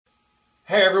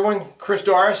Hey everyone, Chris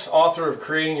Dorris, author of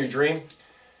Creating Your Dream.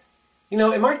 You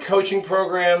know, in my coaching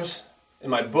programs, in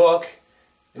my book,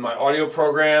 in my audio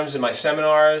programs, in my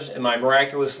seminars, in my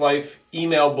Miraculous Life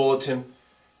email bulletin,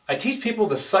 I teach people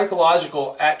the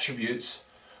psychological attributes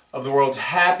of the world's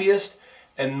happiest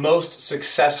and most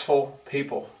successful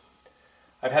people.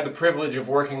 I've had the privilege of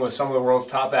working with some of the world's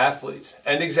top athletes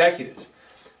and executives.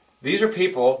 These are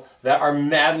people that are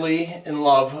madly in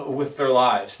love with their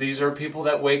lives. These are people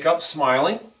that wake up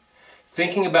smiling,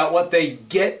 thinking about what they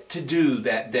get to do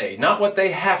that day, not what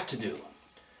they have to do.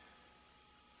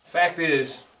 Fact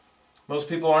is, most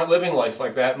people aren't living life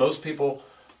like that. Most people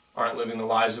aren't living the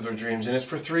lives of their dreams, and it's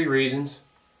for three reasons.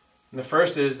 And the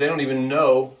first is they don't even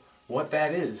know what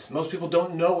that is. Most people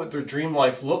don't know what their dream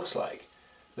life looks like.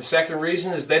 The second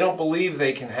reason is they don't believe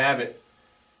they can have it.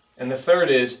 And the third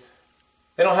is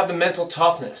they don't have the mental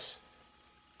toughness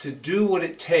to do what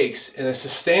it takes in a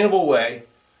sustainable way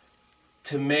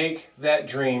to make that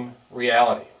dream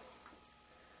reality.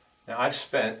 Now, I've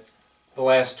spent the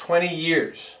last 20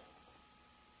 years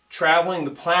traveling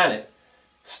the planet,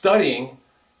 studying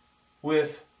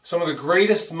with some of the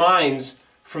greatest minds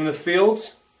from the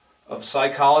fields of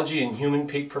psychology and human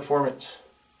peak performance,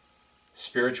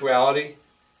 spirituality,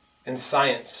 and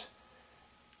science.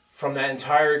 From that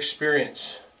entire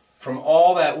experience, from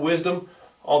all that wisdom,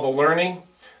 all the learning,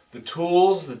 the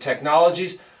tools, the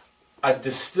technologies, I've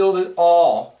distilled it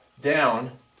all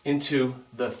down into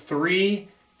the 3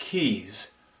 keys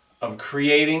of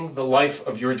creating the life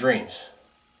of your dreams.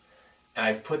 And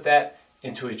I've put that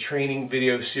into a training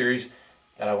video series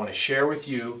that I want to share with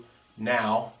you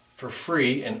now for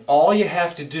free. And all you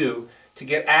have to do to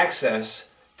get access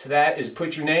to that is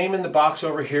put your name in the box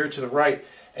over here to the right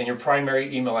and your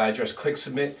primary email address. Click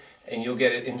submit and you'll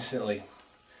get it instantly.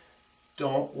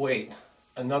 Don't wait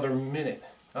another minute,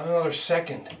 not another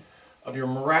second of your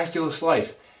miraculous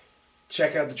life.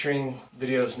 Check out the training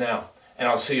videos now, and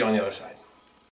I'll see you on the other side.